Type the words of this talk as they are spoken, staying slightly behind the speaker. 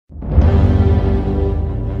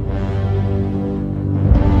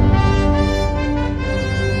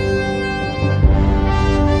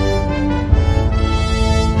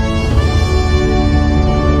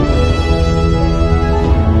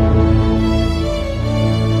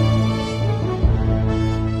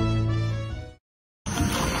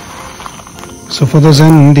So for the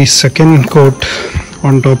Zen, the second coat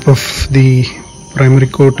on top of the primary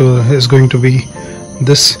coat is going to be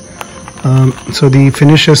this. So the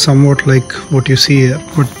finish is somewhat like what you see here,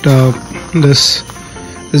 but this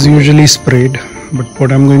is usually sprayed. But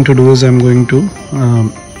what I'm going to do is I'm going to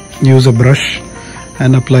use a brush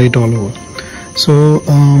and apply it all over. So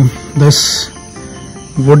this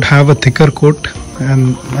would have a thicker coat,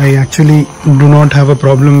 and I actually do not have a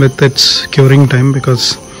problem with its curing time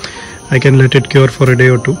because I can let it cure for a day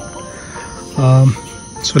or two.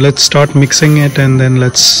 So let's start mixing it and then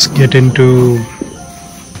let's get into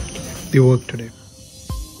the work today.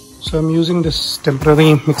 So I'm using this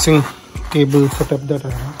temporary mixing table setup that I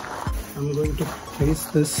have. I'm going to place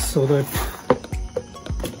this so that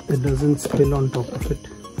it doesn't spill on top of it.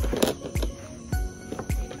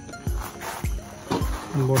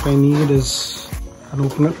 And what I need is an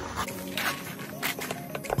opener.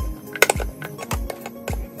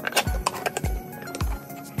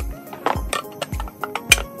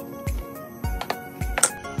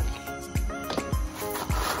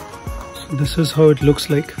 So this is how it looks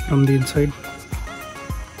like from the inside.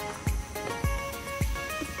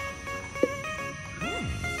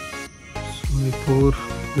 So I pour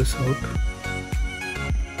this out.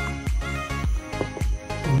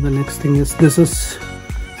 And the next thing is this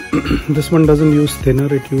one doesn't use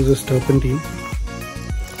thinner, it uses turpentine.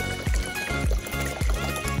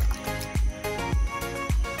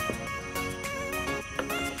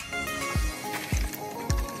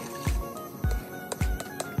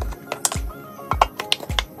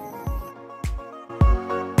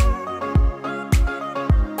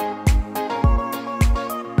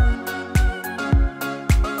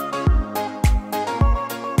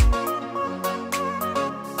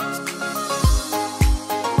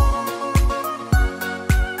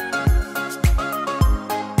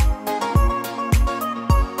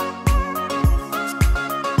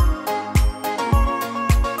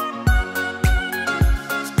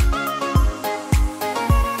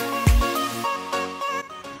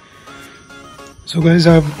 So guys,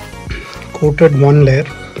 I've coated one layer.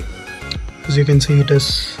 As you can see, it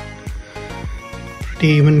is pretty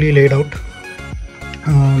evenly laid out.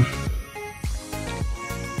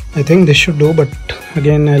 I think this should do, but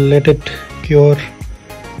again I'll let it cure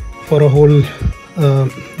for a whole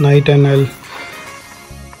night and I'll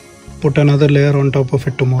put another layer on top of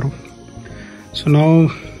it tomorrow. So now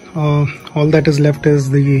all that is left is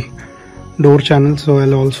the door channel, so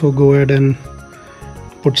I'll also go ahead and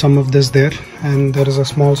put some of this there, and there is a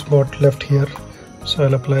small spot left here, so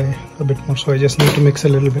I'll apply a bit more. So I just need to mix a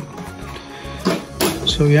little bit.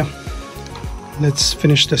 So yeah, let's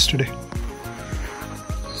finish this today.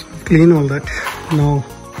 So clean all that. Now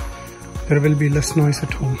there will be less noise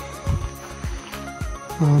at home.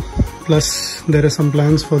 Plus there are some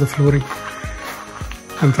plans for the flooring.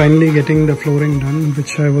 I'm finally getting the flooring done,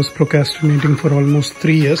 which I was procrastinating for almost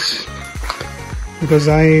 3 years. Because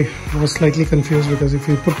I was slightly confused, because if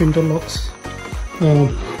you put interlocks,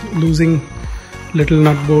 losing little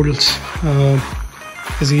nut bolts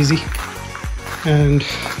is easy, and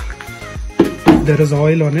there is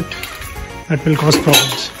oil on it that will cause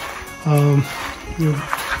problems.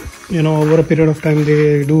 You know, over a period of time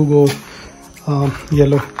they do go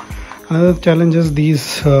yellow. Another challenge is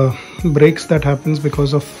these breaks that happens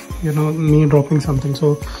because of, you know, me dropping something.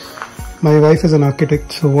 So my wife is an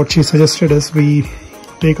architect, so what she suggested is we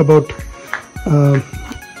take about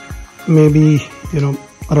maybe, you know,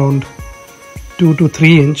 around 2 to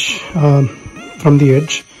 3 inch from the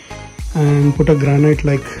edge and put a granite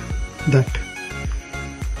like that.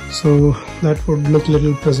 So that would look a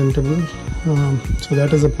little presentable. So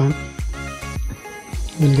that is a plan.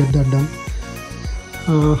 We'll get that done.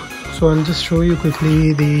 So I'll just show you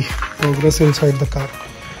quickly the progress inside the car.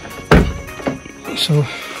 So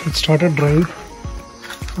it started drying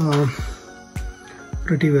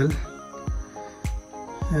pretty well,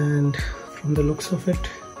 and from the looks of it,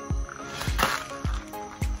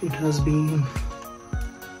 it has been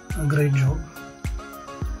a great job.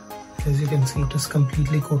 As you can see, it is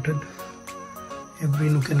completely coated, every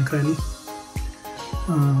nook and cranny,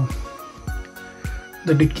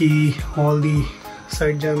 the dicky, all the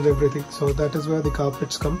side jams, everything. So that is where the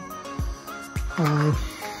carpets come.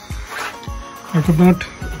 I could not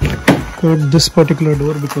coat this particular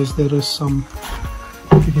door because there is some,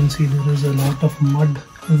 you can see there is a lot of mud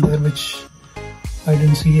in there which I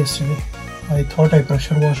didn't see yesterday. I thought I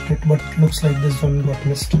pressure washed it, but looks like this one got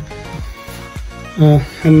missed.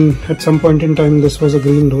 And at some point in time this was a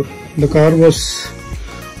green door. The car was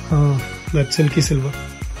that silky silver,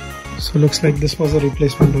 so looks like this was a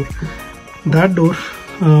replacement door. That door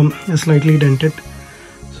is slightly dented,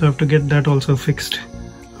 so I have to get that also fixed.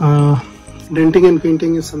 Denting and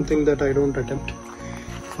painting is something that I don't attempt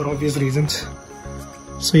for obvious reasons.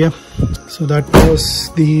 So yeah, so that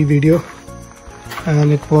was the video,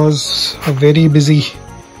 and it was a very busy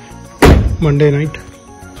Monday night.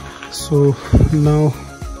 So now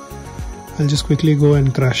I'll just quickly go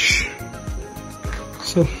and crash.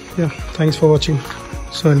 So yeah, thanks for watching.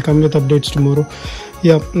 So I'll come with updates tomorrow.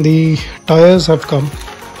 Yeah, the tires have come.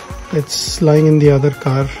 It's lying in the other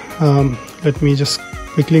car. Let me just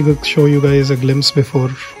quickly show you guys a glimpse before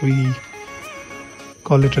we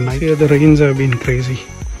call it a night. Here the rains have been crazy.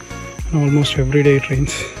 Almost every day it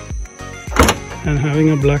rains. And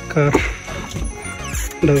having a black car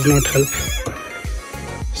does not help.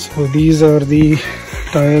 So these are the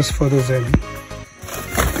tires for the Zen.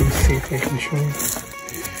 Let's see if I can show you.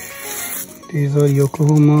 These are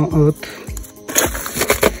Yokohama Earth.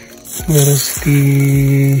 Where is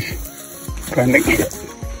the branding here?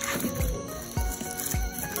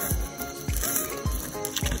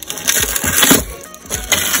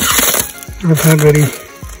 I've had very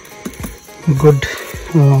good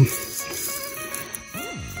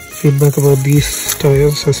feedback about these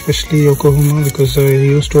tires, especially Yokohama, because I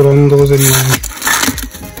used to run those in my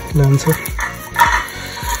Lancer.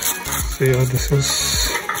 So yeah, this is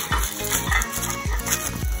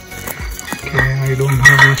okay. I don't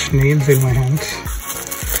have much nails in my hands.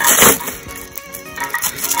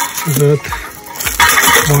 This is Earth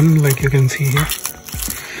 1, like you can see here,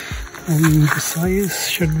 and the size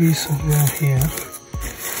should be somewhere here.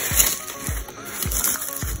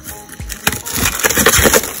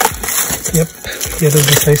 Yep, here is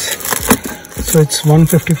the size. So it's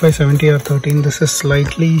 155/70 R13. This is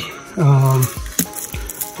slightly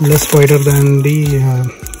less wider than the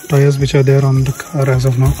tires which are there on the car as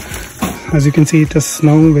of now. As you can see, it is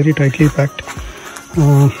now very tightly packed.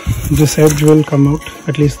 This edge will come out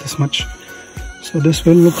at least this much. So this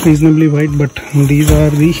will look reasonably wide, but these are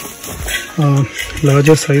the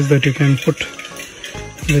larger size that you can put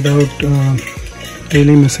without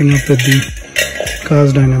really messing up with the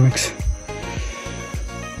car's dynamics.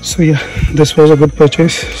 So yeah, this was a good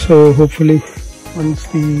purchase. So hopefully once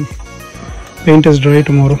the paint is dry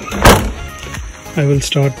tomorrow, I will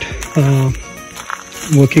start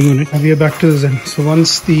working on it. We are back to the Zen. So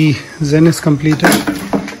once the Zen is completed,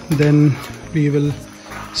 then we will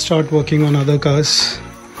start working on other cars.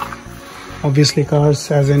 Obviously cars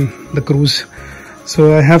as in the Cruise.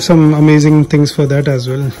 So I have some amazing things for that as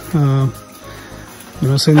well. You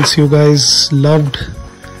know, since you guys loved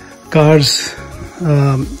cars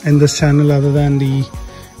in this channel other than the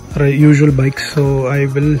usual bikes, so I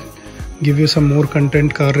will give you some more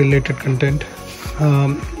content, car related content,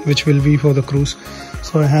 which will be for the Cruise.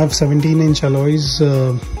 So I have 17-inch alloys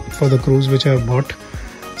for the Cruise which I have bought.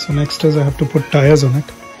 So next is I have to put tires on it.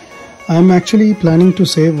 I'm actually planning to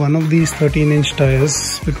save one of these 13-inch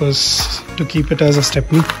tires because to keep it as a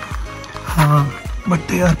stepney, but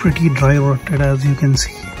they are pretty dry rotted, as you can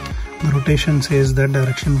see. The rotation says that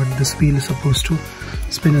direction, but this wheel is supposed to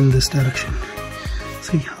spin in this direction.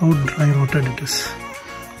 See how dry rotted it is.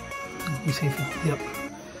 Let me see if I, yep.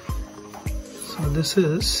 So this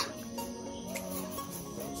is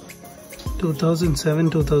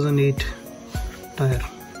 2007-2008 tire.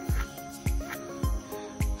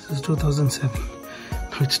 This is 2007.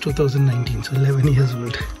 Now it's 2019, so 11 years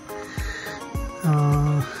old.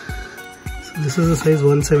 So this is a size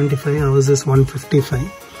 175. Ours is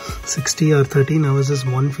 155. 60 R13. Ours is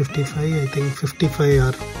 155. I think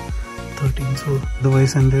 55 R13. So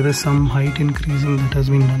otherwise, and there is some height increasing that has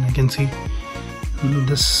been done. I can see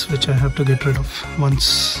this, which I have to get rid of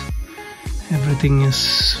once everything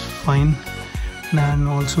is fine, and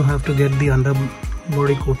also have to get the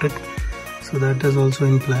underbody coated. So that is also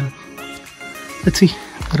in plan. Let's see.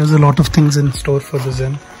 There is a lot of things in store for the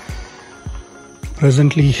Zen.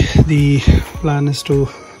 Presently, the plan is to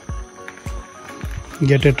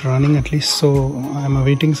get it running at least. So I'm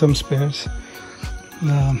awaiting some spares,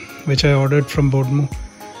 which I ordered from Bodmo.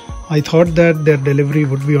 I thought that their delivery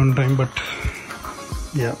would be on time, but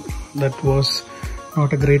yeah, that was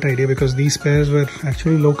not a great idea because these spares were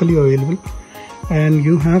actually locally available, and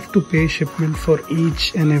you have to pay shipment for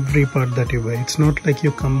each and every part that you buy. It's not like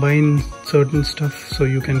you combine certain stuff so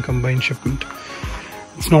you can combine shipment.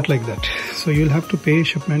 It's not like that. So you'll have to pay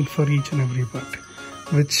shipment for each and every part,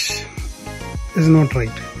 which is not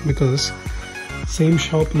right, because same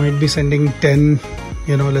shop might be sending 10,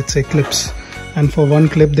 let's say clips, and for one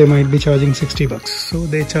clip they might be charging 60 bucks. So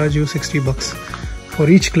they charge you 60 bucks for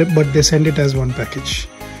each clip, but they send it as one package,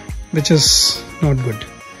 which is not good.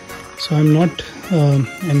 So I'm not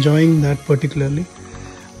enjoying that particularly.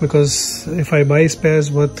 because if I buy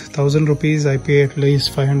spares worth 1000 rupees, I pay at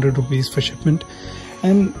least 500 rupees for shipment.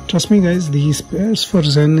 And trust me guys, the spares for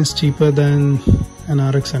Zen is cheaper than an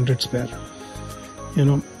RX100 spare. You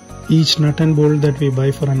know, each nut and bolt that we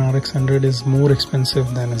buy for an RX100 is more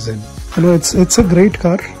expensive than a Zen. You know, it's a great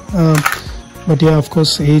car, but yeah, of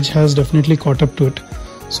course, age has definitely caught up to it.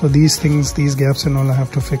 So these things, these gaps and all I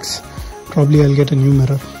have to fix. Probably I'll get a new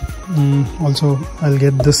mirror. Also, I'll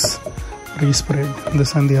get this resprayed,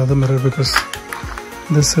 this and the other mirror, because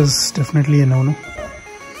this is definitely a no-no.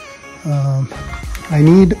 I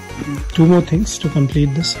need two more things to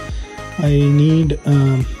complete this. I need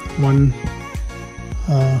one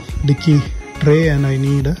dicky tray, and I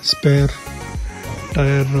need a spare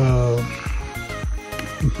tire,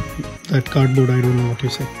 that cardboard, I don't know what you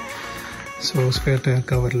say. So spare tire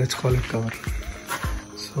cover, let's call it cover.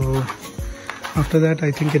 So after that,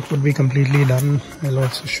 I think it would be completely done. I'll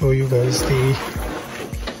also show you guys the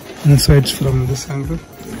insides from this angle,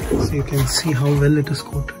 so you can see how well it is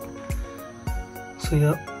coated. So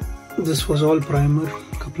yeah, this was all primer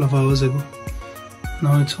a couple of hours ago.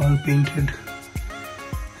 Now it's all painted,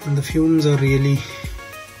 and the fumes are really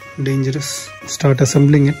dangerous. Start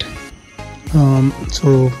assembling it.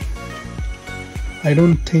 So I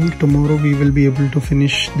don't think tomorrow we will be able to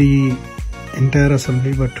finish the entire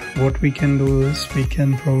assembly, but what we can do is we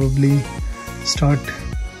can probably start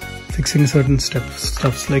fixing certain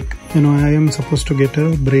stuffs, like, you know, I am supposed to get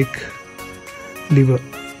a brake lever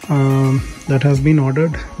that has been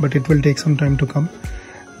ordered, but it will take some time to come.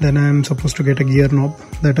 Then I am supposed to get a gear knob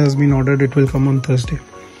that has been ordered, it will come on Thursday.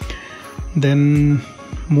 Then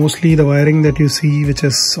mostly the wiring that you see, which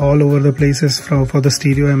is all over the places for the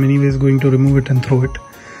stereo, I'm anyways going to remove it and throw it.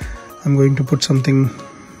 I'm going to put something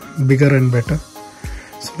bigger and better,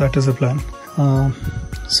 so that is the plan.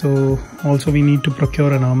 So also we need to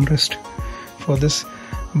procure an armrest for this.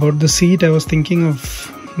 About the seat, I was thinking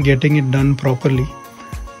of getting it done properly,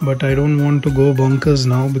 but I don't want to go bonkers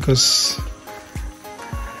now because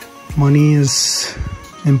money is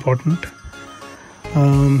important.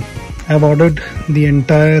 I've ordered the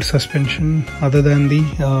entire suspension other than the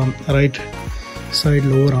right side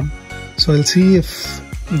lower arm, so I'll see if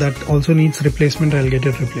that also needs replacement. I'll get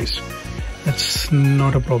it replaced. That's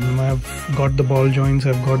not a problem. I've got the ball joints,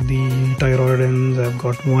 I've got the tie rod ends, I've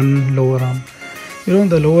got one lower arm. You know,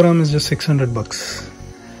 the lower arm is just 600 bucks.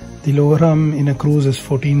 The lower arm in a cruise is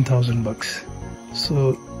 14,000 bucks.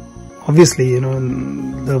 So obviously, you know,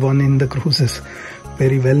 the one in the cruise is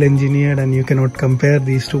very well engineered and you cannot compare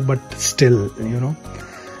these two, but still, you know,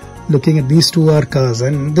 looking at these two are cars,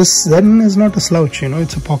 and this Zen is not a slouch, you know,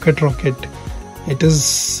 it's a pocket rocket. It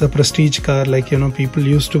is a prestige car, like, you know, people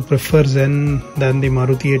used to prefer Zen than the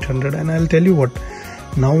Maruti 800. And I'll tell you what,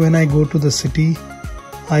 now when I go to the city,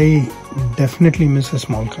 I definitely miss a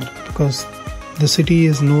small car, because the city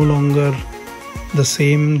is no longer the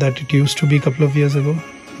same that it used to be a couple of years ago.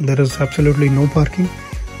 There is absolutely no parking,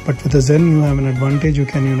 but with a Zen you have an advantage. You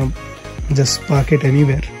can, you know, just park it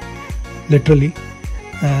anywhere, literally,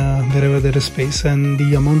 wherever there is space, and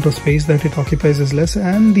the amount of space that it occupies is less,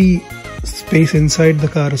 and the space inside the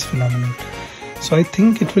car is phenomenal. So I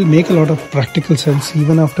think it will make a lot of practical sense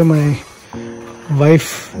even after my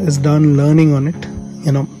wife is done learning on it.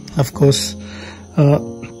 You know, of course,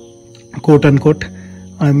 quote unquote,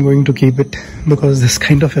 I'm going to keep it, because this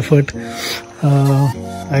kind of effort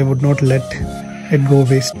I would not let it go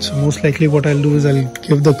waste. So most likely what I'll do is I'll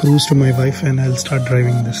give the cruise to my wife and I'll start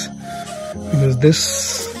driving this, because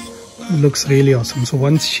this looks really awesome. So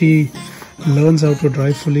once she learns how to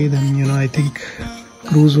drive fully, then, you know, I think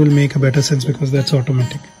cruise will make a better sense, because that's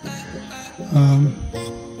automatic.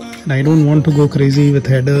 And I don't want to go crazy with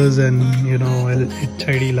headers and, you know,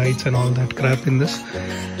 HID lights and all that crap in this.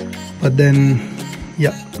 But then,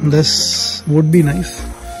 yeah, this would be nice.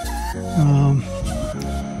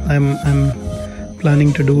 I'm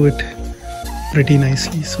planning to do it pretty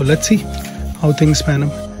nicely. So let's see how things pan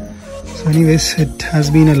out. So anyways, it has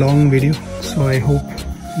been a long video, so I hope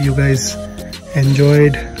you guys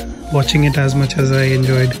enjoyed watching it as much as I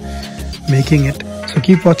enjoyed making it. So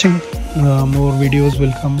keep watching, more videos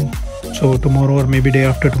will come. So tomorrow or maybe day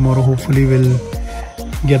after tomorrow, hopefully we'll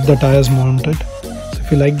get the tires mounted. So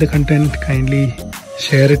if you like the content, kindly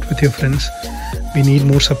share it with your friends. We need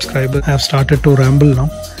more subscribers. I have started to ramble now,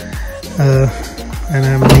 and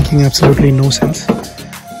I'm making absolutely no sense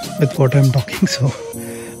with what I'm talking, so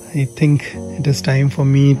I think it is time for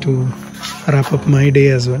me to wrap up my day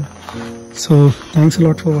as well. So thanks a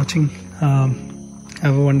lot for watching.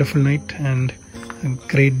 Have a wonderful night and a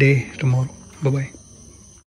great day tomorrow. Bye bye.